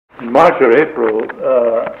In March or April,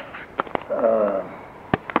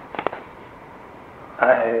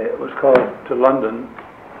 I was called to London,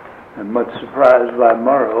 and much surprised by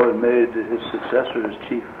Morrow had made his successor as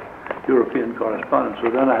chief European correspondent.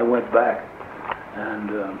 So then I went back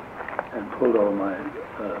and pulled all my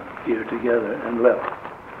gear together and left.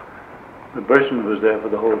 The Burson was there for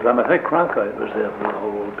the whole time. I think Cronkite was there for the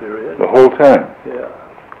whole period. The whole time? Yeah.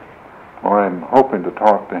 Well, I'm hoping to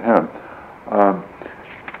talk to him.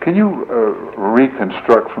 Can you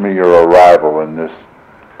reconstruct for me your arrival in this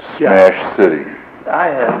smashed city? I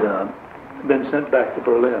had been sent back to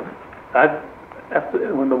Berlin.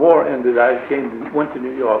 When the war ended, I went to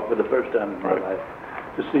New York for the first time in my life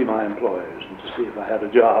to see my employers and to see if I had a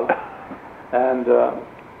job. And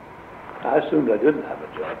I assumed I didn't have a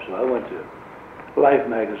job, so I went to Life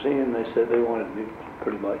magazine. They said they wanted me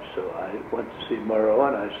pretty much, so I went to see Morrow,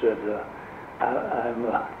 and I said,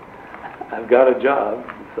 I've got a job,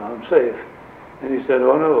 so I'm safe. And he said,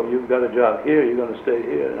 oh no, you've got a job here, you're going to stay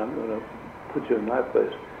here, and I'm going to put you in my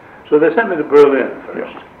place. So they sent me to Berlin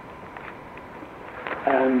first. Yeah.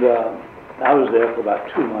 And I was there for about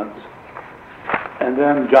 2 months. And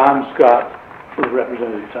then John Scott was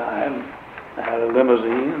representing Time. I had a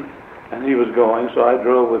limousine, and he was going, so I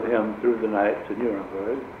drove with him through the night to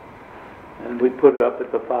Nuremberg. And we put up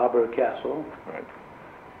at the Faber Castle. Right.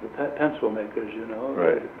 The pencil makers, you know,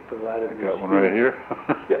 right. Provided I got one right here.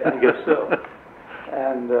 Yeah, I guess so.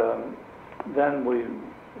 And then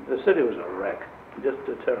the city was a wreck, just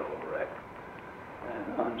a terrible wreck, and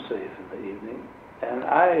unsafe in the evening. And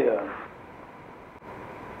I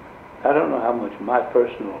don't know how much my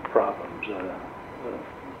personal problems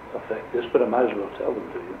affect this, but I might as well tell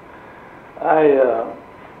them to you.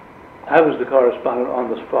 I was the correspondent on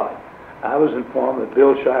the spot. I was informed that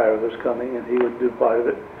Bill Shire was coming and he would do part of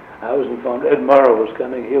it. I was informed Ed Morrow was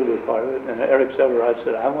coming, he'll do part of it, and Eric Severide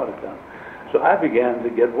said, I want to come. So I began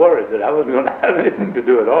to get worried that I wasn't going to have anything to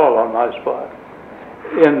do at all on my spot.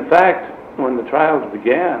 In fact, when the trials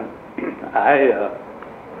began,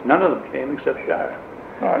 none of them came except Shire.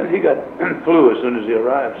 Right. And he got flu as soon as he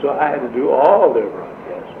arrived, so I had to do all their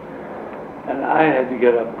broadcasts. And I had to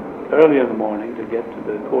get up early in the morning to get to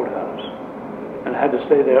the courthouse. And I had to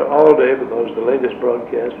stay there all day because the latest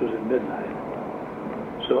broadcast was at midnight.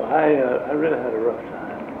 So I really had a rough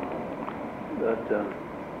time.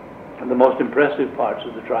 But the most impressive parts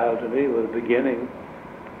of the trial to me were the beginning,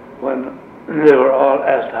 when they were all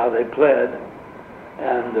asked how they pled,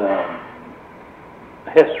 and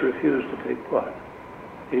Hess refused to take part.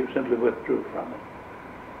 He simply withdrew from it.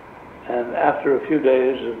 And after a few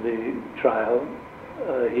days of the trial,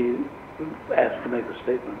 he asked to make a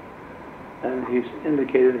statement. And he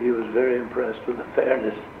indicated he was very impressed with the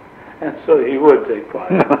fairness, and so he would take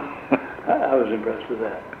part. I was impressed with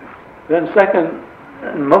that. Then second,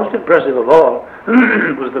 and most impressive of all,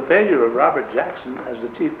 was the failure of Robert Jackson as the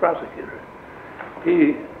chief prosecutor.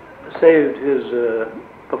 He saved his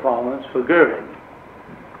performance for Goering,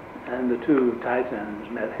 and the two titans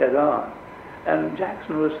met head on. And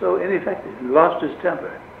Jackson was so ineffective, he lost his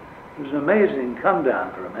temper. It was an amazing come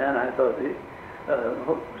down for a man. I thought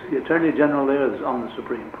the Attorney General there is on the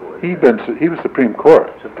Supreme Court. He was Supreme Court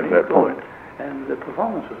at that point. And the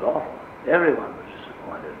performance was awful. Everyone was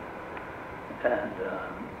disappointed. And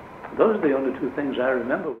those are the only two things I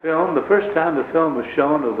remember. The first time the film was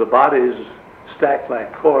shown of the bodies stacked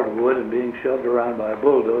like cordwood and being shoved around by a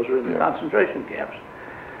bulldozer in the concentration camps.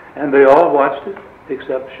 And they all watched it,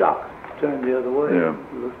 except Schock turned the other way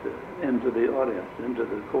and looked into the audience, into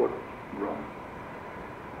the courtroom.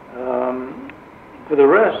 For the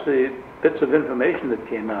rest, the bits of information that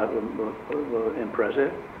came out were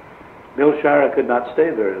impressive. Bill Shire could not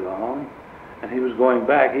stay very long, and he was going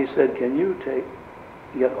back. He said, can you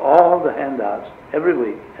get all the handouts every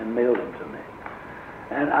week and mail them to me?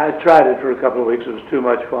 And I tried it for a couple of weeks. It was too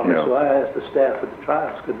much for me, so I asked the staff at the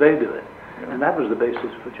trials, could they do it? And that was the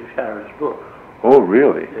basis for Shire's book. Oh,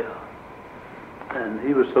 really? Yeah. And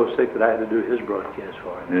he was so sick that I had to do his broadcast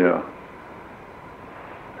for him. Yeah.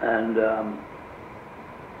 And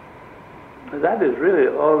that is really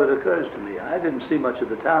all that occurs to me. I didn't see much of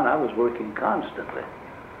the town. I was working constantly,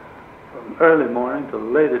 from early morning till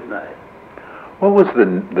late at night. What was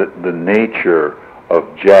the nature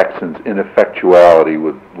of Jackson's ineffectuality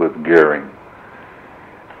with Goering?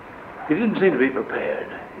 He didn't seem to be prepared.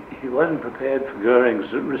 He wasn't prepared for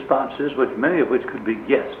Goering's responses, many of which could be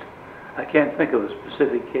guessed. I can't think of a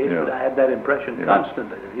specific case, but I had that impression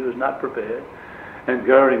constantly, that he was not prepared. And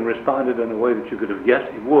Goering responded in a way that you could have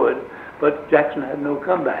guessed he would, but Jackson had no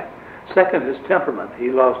comeback. Second, his temperament.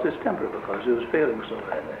 He lost his temper because he was failing so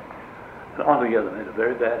badly. altogether made a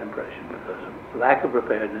very bad impression because of lack of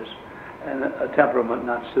preparedness and a temperament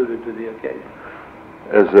not suited to the occasion.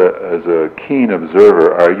 As a keen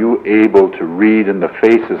observer, are you able to read in the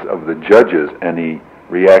faces of the judges any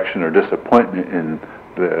reaction or disappointment in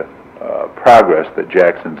the progress that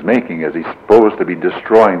Jackson's making, as he's supposed to be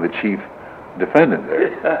destroying the chief defendant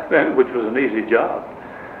there? Yeah, which was an easy job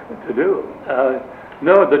to do.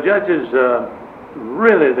 No, the judges,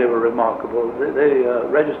 really, they were remarkable. They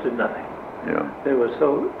registered nothing. Yeah. They were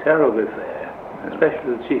so terribly fair,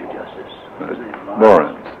 especially the Chief Justice. What's his name?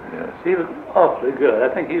 Lawrence. Yes. He was awfully good. I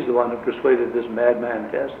think he's the one who persuaded this madman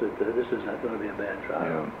Hess that this is not going to be a bad trial.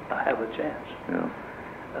 Yeah. I have a chance. Yeah.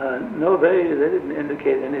 No, they didn't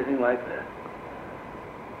indicate anything like that.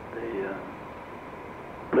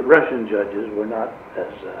 The Russian judges were not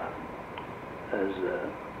as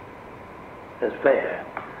fair.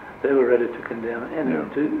 They were ready to condemn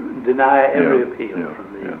and to deny every appeal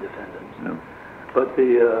from the defendants. Yeah. But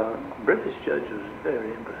the British judge was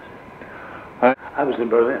very impressive. I was in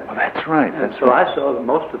Berlin. Oh, that's right. And so I saw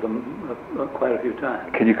most of them quite a few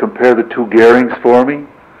times. Can you compare the two Goerings for me?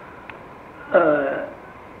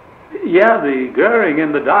 Yeah, the Goering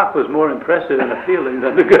in the dock was more impressive and appealing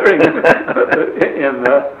than the Goering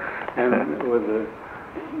with the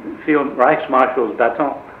field Reichsmarshal's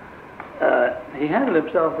baton. He handled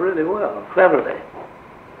himself really well, cleverly.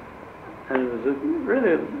 And it was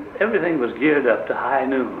really, everything was geared up to high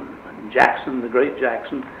noon. Jackson, the great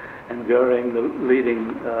Jackson, and Goering, the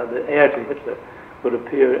leading, the heir to Hitler, would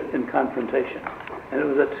appear in confrontation. And it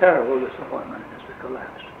was a terrible disappointment as it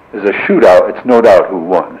collapsed. There's a shootout. It's no doubt who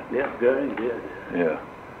won. Yeah, Goering did. Yeah.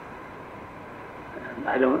 And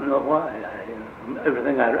I don't know why.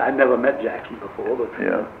 I never met Jackson before, but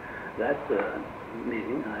from that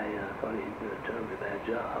meeting, I thought he did a terribly bad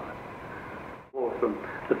job. From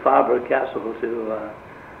the Faber Castle to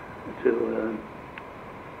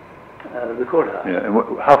the courthouse. Yeah, and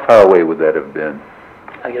how far away would that have been?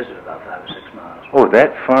 I guess it was about 5 or 6 miles. Oh,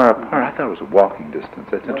 that far apart? I thought it was a walking distance.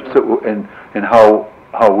 That's interesting. So, and how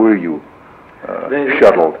were you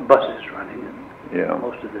shuttled? Buses running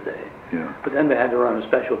most of the day. Yeah. But then they had to run a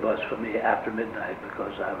special bus for me after midnight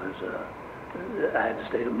because I had to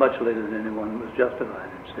stay much later than anyone was justified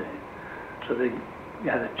in staying. So they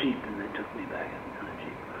got a jeep and they took me back in a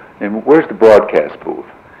jeep. And where's the broadcast booth?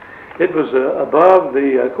 It was above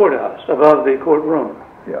the courthouse, above the courtroom.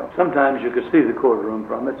 Yeah. Sometimes you could see the courtroom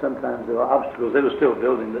from it. Sometimes there were obstacles. They were still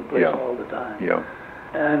building the place all the time. Yeah.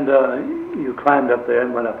 And you climbed up there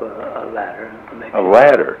and went up a ladder. A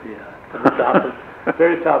ladder? Yeah. To the top of,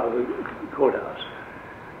 very top of the courthouse.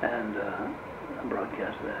 And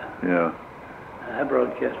broadcast there. Yeah. And I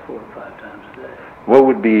broadcast 4 or 5 times a day. What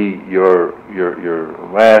would be your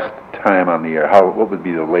last time on the air? What would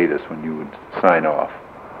be the latest when you would sign off?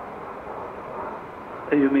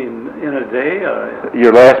 You mean in a day, or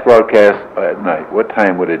your last broadcast at night? What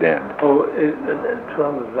time would it end? Oh, it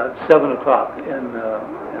was about 7 o'clock in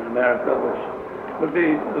America, which would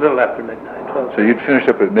be a little after midnight. 12. So you'd finish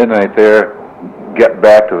up at midnight there, get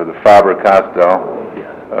back to the Faber Castell,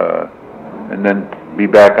 and then be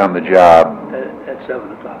back on the job at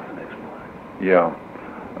 7 o'clock the next morning. Yeah.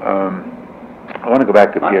 I want to go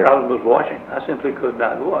back to Pierre. My problem was washing. I simply could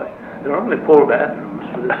not wash. There were only 4 bathrooms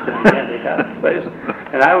for this gigantic kind of place,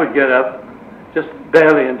 and I would get up just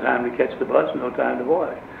barely in time to catch the bus, no time to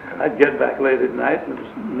wash. I'd get back late at night, and there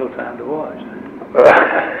was no time to wash.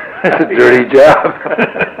 It's a dirty job.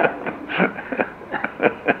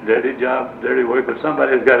 Dirty job, dirty work, but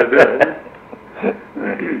somebody's got to do it.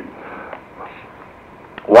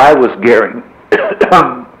 Why was Goering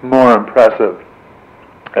more impressive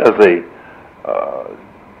as a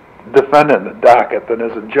defendant in the docket than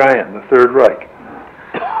as a giant in the Third Reich?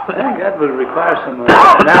 I think that would require some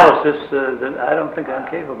analysis that I don't think I'm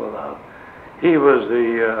capable of. He was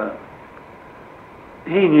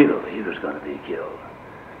he knew he was going to be killed.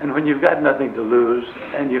 And when you've got nothing to lose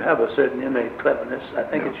and you have a certain innate cleverness, I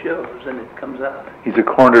think it shows and it comes out. He's a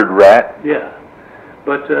cornered rat? Yeah.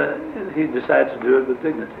 But he decides to do it with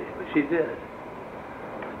dignity, which he did.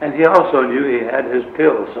 And he also knew he had his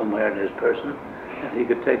pill somewhere in his person, and he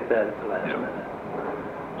could take that at the last minute.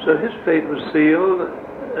 So his fate was sealed.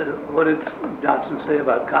 What did Johnson say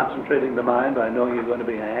about concentrating the mind by knowing you're going to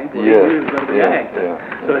be hanged? Well, he knew he was going to be hanged.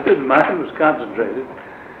 Yeah. So his mind was concentrated.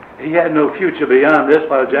 He had no future beyond this,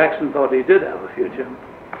 while Jackson thought he did have a future.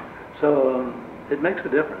 So it makes a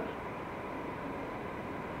difference.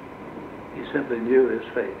 He simply knew his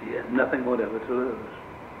fate. He had nothing whatever to lose.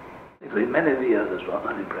 Many of the others were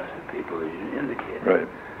unimpressive people, as you indicated. Right.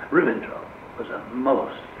 Ribbentrop was a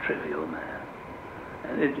most trivial man.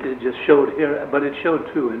 And it just showed here, but it showed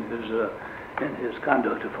too in his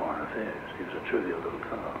conduct of foreign affairs. He was a trivial little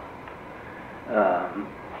fellow.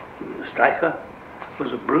 Streicher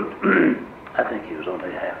was a brute. I think he was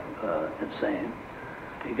only half insane.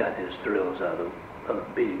 He got his thrills out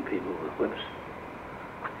of beating people with whips.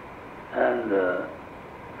 And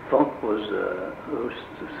Funk was who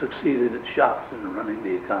succeeded at shops in running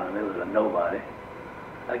the economy, was a nobody.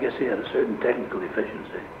 I guess he had a certain technical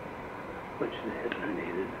efficiency, which Hitler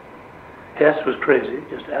needed. Hess was crazy,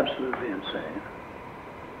 just absolutely insane.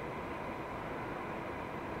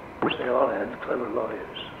 They all had clever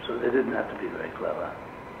lawyers, so they didn't have to be very clever.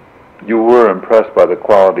 You were impressed by the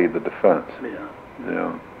quality of the defense. Yeah.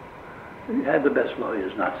 Yeah. You had the best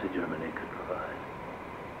lawyers Nazi Germany could provide.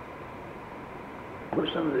 What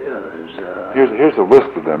were some of the others? Here's a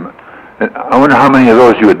list of them. And I wonder how many of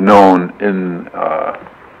those you had known in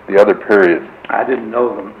the other period. I didn't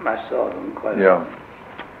know them. I saw them quite a bit.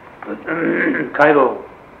 But Keitel,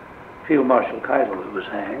 Field Marshal Keitel, who was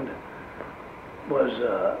hanged, was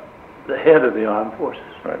the head of the armed forces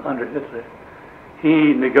under Hitler.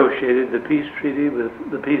 He negotiated the peace treaty with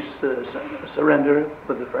the peace surrender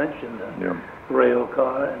with the French in the rail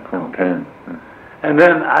car and Fontaine. And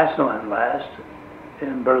then I saw him last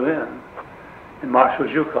in Berlin, in Marshal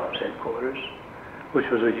Zhukov's headquarters, which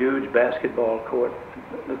was a huge basketball court,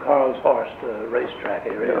 the Karlshorst racetrack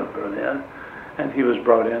area of Berlin, and he was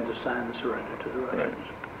brought in to sign the surrender to the Russians.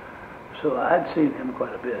 So I'd seen him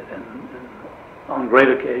quite a bit, and on great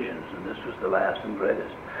occasions, and this was the last and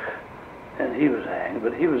greatest. And he was hanged,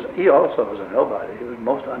 but he also was a nobody. He was a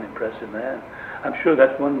most unimpressive man. I'm sure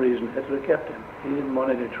that's one reason Hitler kept him. He didn't want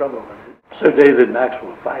any trouble with it. Sir David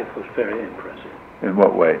Maxwell Fyfe was very impressive. In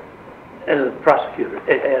what way? As a prosecutor,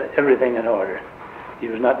 everything in order. He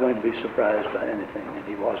was not going to be surprised by anything, and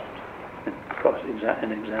he wasn't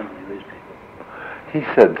in examining these people. He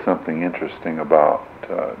said something interesting about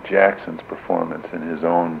Jackson's performance in his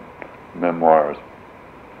own memoirs.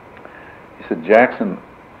 He said Jackson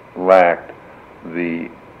lacked the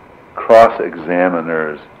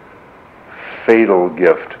cross-examiner's fatal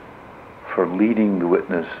gift for leading the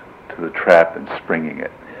witness to the trap and springing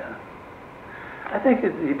it. Yeah. I think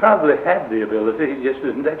he probably had the ability, he just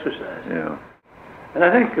didn't exercise it. Yeah. And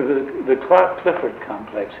I think the Clark Clifford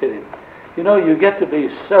complex hit him. You know, you get to be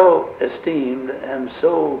so esteemed and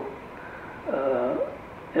so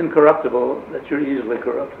incorruptible that you're easily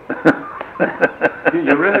corrupted.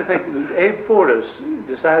 You really think Abe Fortas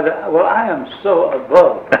decided, well, I am so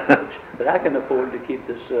above that I can afford to keep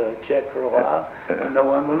this check for a while and no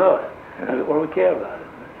one will know it or will care about it.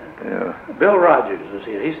 Yeah. Bill Rogers was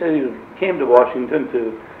here. He said he came to Washington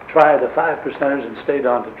to try the 5%ers and stayed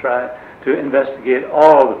on to try to investigate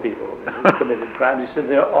all the people who committed crimes. He said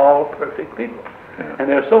they're all perfect people. Yeah. And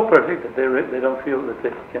they're so perfect that they don't feel that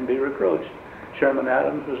they can be reproached. Sherman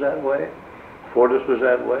Adams was that way, Fortas was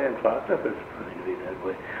that way, and Clark Clifford was proving to be that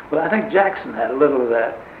way. Well, I think Jackson had a little of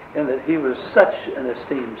that, in that he was such an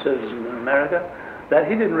esteemed citizen in America that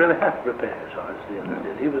he didn't really have to prepare as hard as the others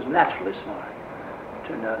did. He was naturally smart. It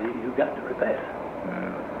turned out you've got to prepare.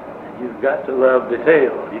 And you've got to love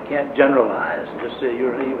detail. You can't generalize and just say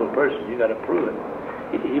you're an evil person. You've got to prove it.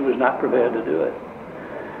 He was not prepared to do it.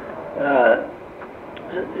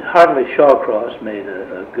 Hardly Shawcross made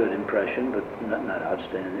a good impression, but not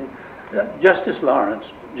outstanding. Judge Lawrence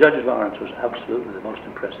was absolutely the most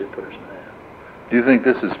impressive person there. Do you think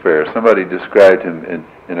this is fair? Somebody described him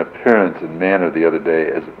in appearance and manner the other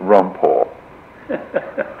day as Rumpole.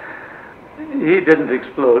 He didn't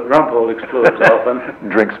explode. Rumpole explodes often.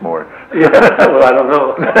 Drinks more. Yeah, well, I don't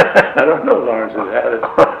know. I don't know Lawrence's habits,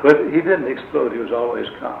 but he didn't explode. He was always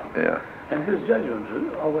calm. Yeah. And his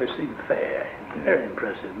judgment always seemed fair. Very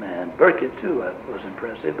impressive man. Burkitt, too, was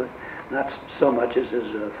impressive, but not so much as his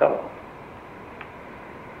fellow.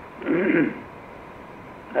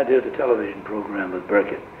 I did a television program with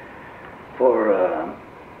Burkitt for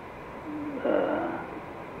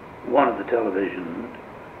one of the television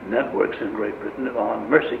networks in Great Britain on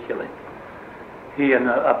mercy killing. He and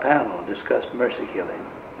a panel discussed mercy killing.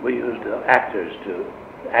 We used actors to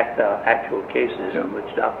act out actual cases in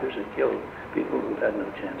which doctors had killed people who had no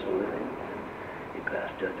chance of living. He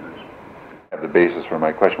passed judgments. The basis for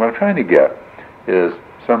my question, what I'm trying to get is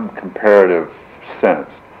some comparative sense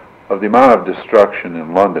of the amount of destruction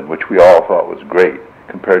in London, which we all thought was great,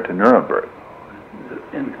 compared to Nuremberg.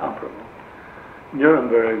 Incomparable.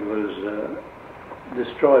 Nuremberg was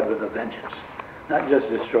destroyed with a vengeance. Not just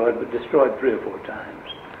destroyed, but destroyed 3 or 4 times.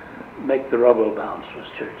 Make the rubble bounce was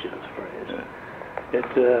Churchill's phrase. It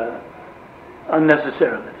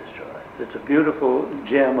unnecessarily destroyed. It's a beautiful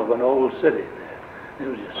gem of an old city there. It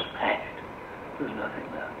was just smashed There's nothing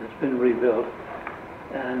left. It's been rebuilt,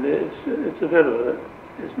 and it's a bit of a,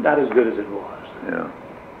 it's not as good as it was. Yeah.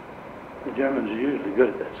 The Germans are usually good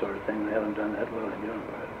at that sort of thing. They haven't done that well in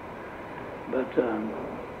Nuremberg. But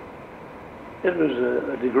it was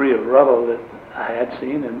a degree of rubble that I had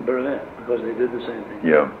seen in Berlin, because they did the same thing.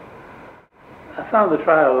 Yeah. I found the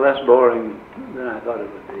trial less boring than I thought it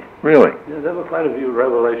would be. Really? Yeah, there were quite a few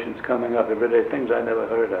revelations coming up every day, things I never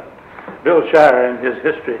heard of. Bill Shire, in his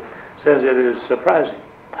history, says it is surprising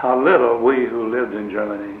how little we who lived in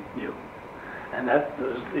Germany knew. And that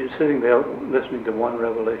was, you're sitting there listening to one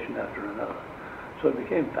revelation after another. So it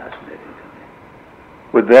became fascinating to me.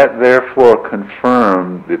 Would that therefore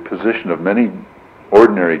confirm the position of many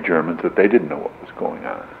ordinary Germans that they didn't know what was going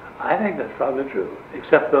on? I think that's probably true,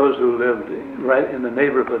 except those who lived right in the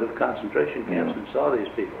neighborhood of concentration camps and saw these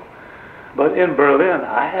people. But in Berlin,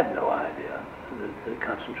 I had no idea that the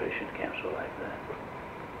concentration camps were like that.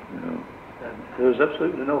 Yeah. And there was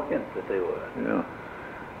absolutely no hint that they were. Yeah.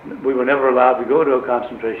 We were never allowed to go to a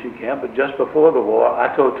concentration camp, but just before the war,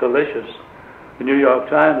 Otto Talicius, the New York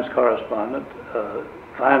Times correspondent,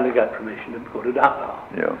 finally got permission to go to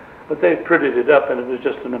Dachau. Yeah. But they prettied it up, and it was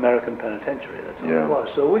just an American penitentiary, that's all Yeah. it was.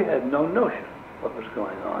 So we had no notion what was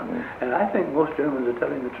going on. And I think most Germans are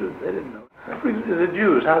telling the truth. They didn't know. The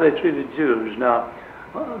Jews, how they treated Jews. Now,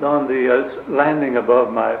 on the landing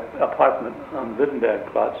above my apartment on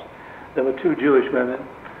Wittenbergplatz, there were two Jewish women,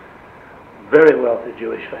 very wealthy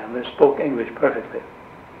Jewish families, spoke English perfectly.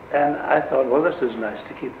 And I thought, well, this is nice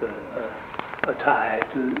to keep a tie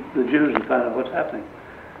to the Jews and find out what's happening.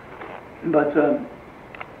 But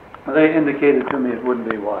they indicated to me it wouldn't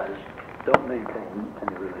be wise. Don't maintain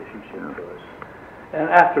any relationship to us. And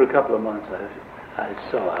after a couple of months, I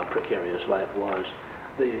saw how precarious life was.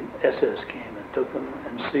 The SS came and took them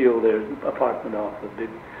and sealed their apartment off with big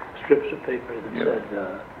strips of paper that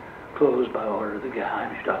said, closed by order of the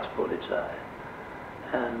Geheimstaatspolizei.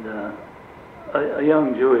 And a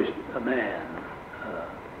young Jewish man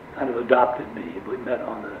kind of adopted me. We met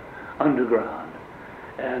on the underground.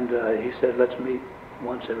 And he said, let's meet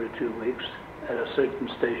once every 2 weeks at a certain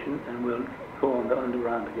station, and we'll go on the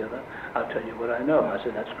underground together. I'll tell you what I know. I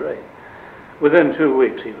said, that's great. Within 2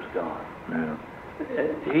 weeks, he was gone. Yeah.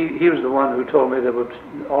 He was the one who told me they were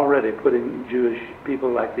already putting Jewish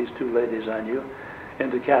people like these two ladies I knew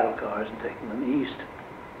into cattle cars and taking them east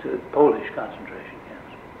to Polish concentration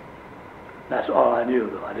camps. That's all I knew,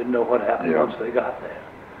 though. I didn't know what happened once they got there.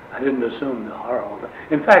 I didn't assume the horror.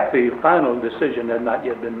 In fact, the final decision had not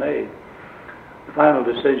yet been made. The final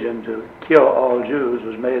decision to kill all Jews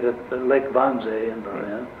was made at the Lake Wannsee in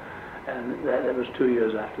Berlin, and that was 2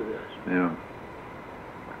 years after this. Yeah.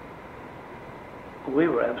 We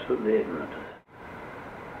were absolutely ignorant of it.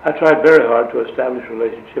 I tried very hard to establish a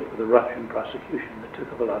relationship with the Russian prosecution that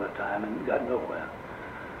took up a lot of time and got nowhere.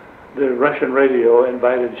 The Russian radio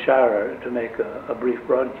invited Shire to make a brief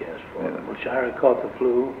broadcast for them. Well, Shire caught the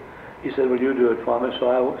flu. He said, will you do it for me? So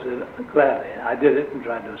I said, gladly. I did it and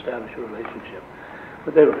tried to establish a relationship.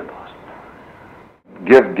 But they were impossible.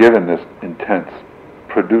 Given this intense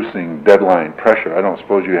producing deadline pressure, I don't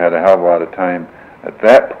suppose you had a hell of a lot of time at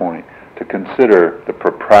that point to consider the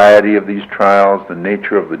propriety of these trials, the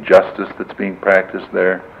nature of the justice that's being practiced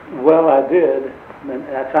there? Well, I did, and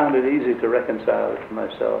I found it easy to reconcile it to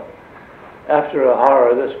myself. After a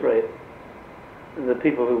horror this great, the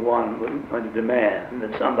people who won were going to demand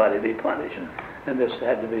that somebody be punished, and this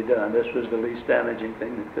had to be done. This was the least damaging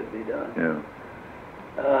thing that could be done. Yeah.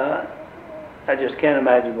 I just can't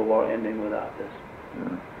imagine the war ending without this.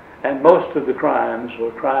 Yeah. And most of the crimes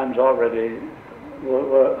were crimes already,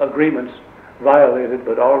 were agreements violated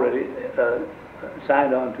but already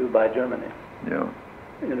signed on to by Germany. Yeah.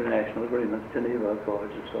 International agreements, Geneva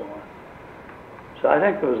Accords, and so on. So I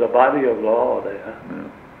think there was a body of law there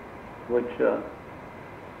which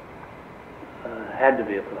had to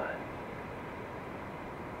be applied.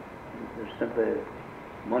 There's simply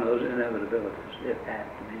one of those inevitabilities. It had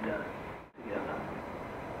to be done together.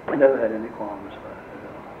 I never had any qualms about it at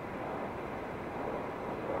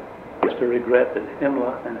all. Just a regret that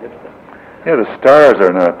Himmler and Hitler. Yeah, the stars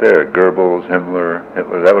are not there. Goebbels, Himmler,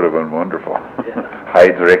 Hitler, that would have been wonderful. Yeah.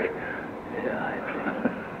 Heydrich. Yeah,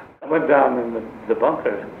 I went down in the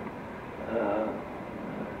bunker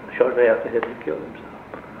shortly after Hitler killed himself.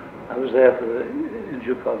 I was there for in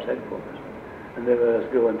Zhukov's headquarters, and they let us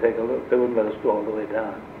go and take a look. They wouldn't let us go all the way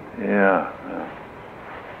down. Yeah.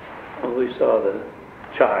 Well, we saw the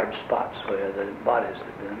charred spots where the bodies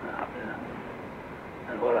had been out there.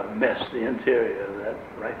 And what a mess the interior of that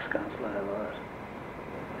Reichskanzlei was.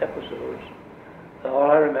 Episodes.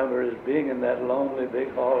 All I remember is being in that lonely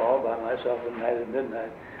big hall all by myself at night at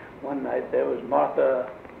midnight one night there was Martha,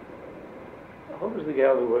 what was the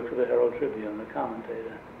gal who worked for the Herald Tribune, the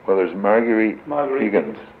commentator? Well, there's Marguerite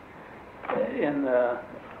Higgins. In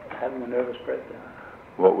having a nervous breakdown.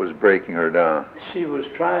 What was breaking her down? She was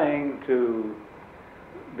trying to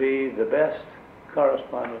be the best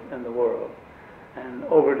correspondent in the world and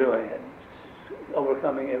overdoing it,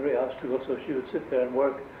 overcoming every obstacle, so she would sit there and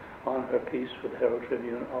work on her piece for the Herald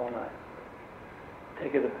Tribune all night.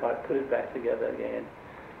 Take it apart, put it back together again,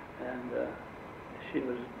 and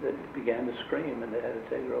they began to scream, and they had to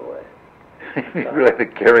take her away. You really had to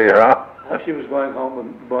carry her out? She was going home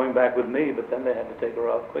and going back with me, but then they had to take her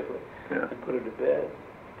off quickly and put her to bed.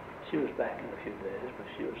 She was back in a few days, but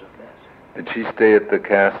she was a mess. Did she stay at the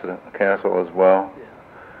castle as well?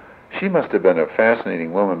 Yeah. She must have been a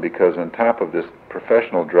fascinating woman, because on top of this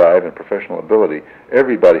professional drive and professional ability,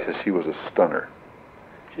 everybody says she was a stunner.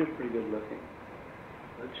 She was pretty good looking.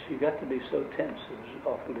 But she got to be so tense, it was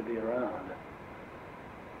awful to be around.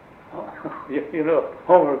 You know,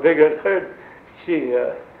 Homer Bigger heard she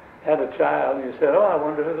had a child, and he said, "Oh, I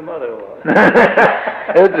wonder who the mother was."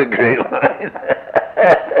 That's a great line.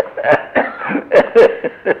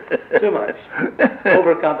 Too much.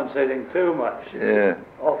 Overcompensating too much. Yeah.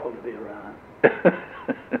 Awful to be around.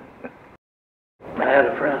 I had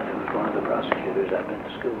a friend who was one of the prosecutors I'd been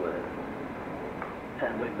to school with,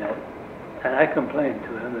 and we met. And I complained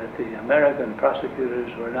to him that the American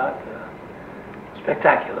prosecutors were not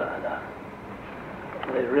spectacular enough.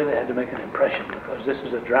 They really had to make an impression, because this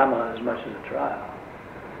is a drama as much as a trial.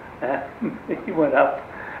 And he went out,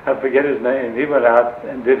 I forget his name, he went out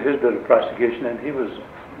and did his bit of prosecution, and he was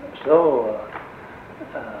so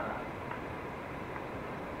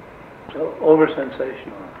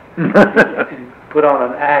over-sensational. He put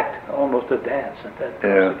on an act, almost a dance at that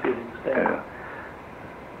prosecuting stand,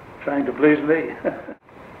 trying to please me.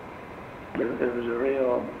 It was a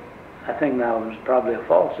real, I think now it was probably a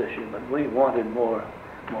false issue, but we wanted more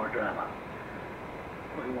drama.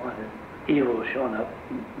 We wanted evil shown up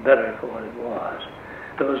better for what it was.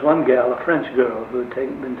 There was one gal, a French girl, who had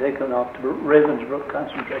been taken off to Ravensbrück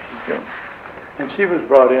concentration camp, and she was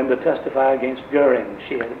brought in to testify against Goering.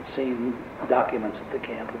 She had seen documents at the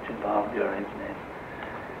camp which involved Goering's name.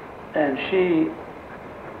 And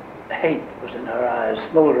hate was in her eyes,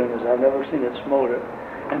 smoldering as I've never seen it smolder.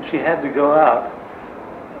 And she had to go out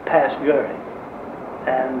past Goering.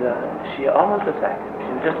 And she almost attacked him. She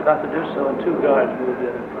was just about to do so, and two guards moved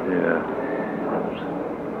in front of her.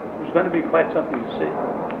 It was going to be quite something to see.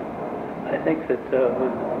 I think that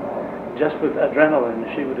just with adrenaline,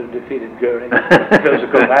 she would have defeated Goering.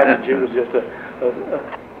 Physical magic, she was just a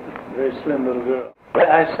very slim little girl.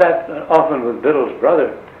 I sat often with Biddle's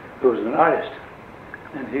brother, who was an artist,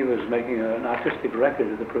 and he was making an artistic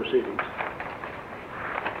record of the proceedings.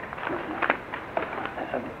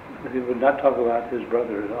 He would not talk about his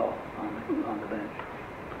brother at all on the bench.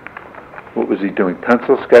 What was he doing?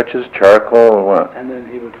 Pencil sketches, charcoal, or what? And then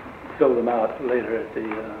he would fill them out later at the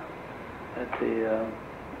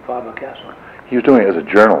Faber Castle. He was doing it as a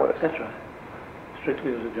journalist. That's right.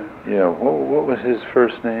 Strictly as a journalist. Yeah. What was his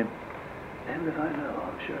first name? And if I know,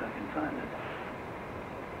 I'm sure I can find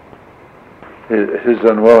it. His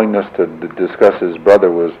unwillingness to discuss his brother,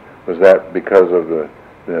 was that because of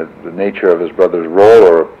the nature of his brother's role,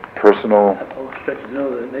 or personal? Strictly to know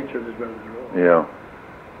the nature of his brother's role. Yeah.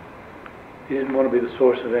 He didn't want to be the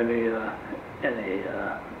source of any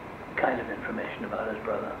kind of information about his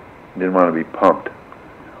brother. He didn't want to be pumped.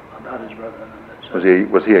 No, about his brother.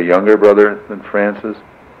 Was he a younger brother than Francis?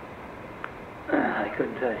 I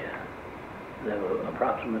couldn't tell you. They were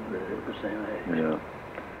approximately the same age. Yeah.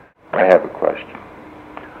 I have a question.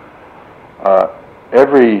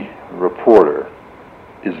 Every reporter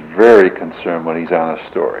is very concerned when he's on a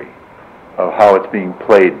story of how it's being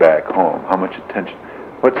played back home, how much attention.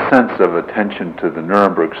 What sense of attention to the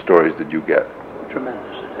Nuremberg stories did you get?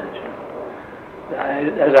 Tremendous attention.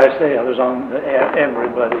 As I say, I was on the air every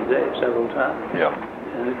bloody day, several times. Yeah.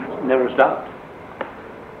 And it never stopped.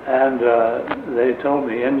 And they told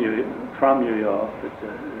me from New York that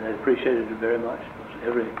they appreciated it very much.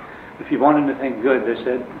 If you want anything good, they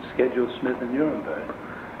said, schedule Smith in Nuremberg.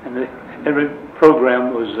 And every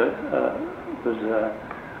program was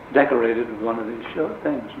decorated with one of these short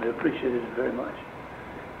things. They appreciated it very much.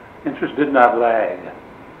 Interest did not lag.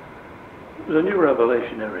 It was a new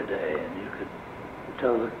revelation every day, and you could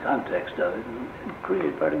tell the context of it and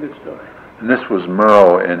create quite a good story. And this was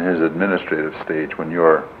Murrow in his administrative stage when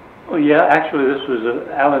you're... Oh yeah, actually this was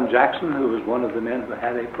Alan Jackson, who was one of the men who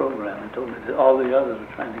had a program, and told me that all the others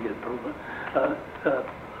were trying to get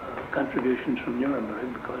contributions from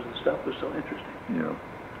Nuremberg because the stuff was so interesting. Yeah.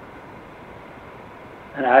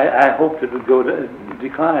 And I hoped it would go to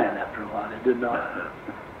decline after a while. It did not.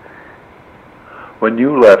 When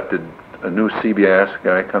you left, did a new CBS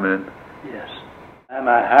guy come in? Yes. And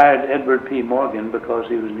I hired Edward P. Morgan because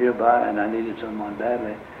he was nearby and I needed someone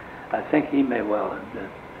badly. I think he may well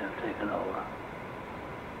have taken over.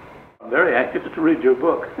 I'm very anxious to read your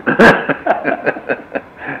book.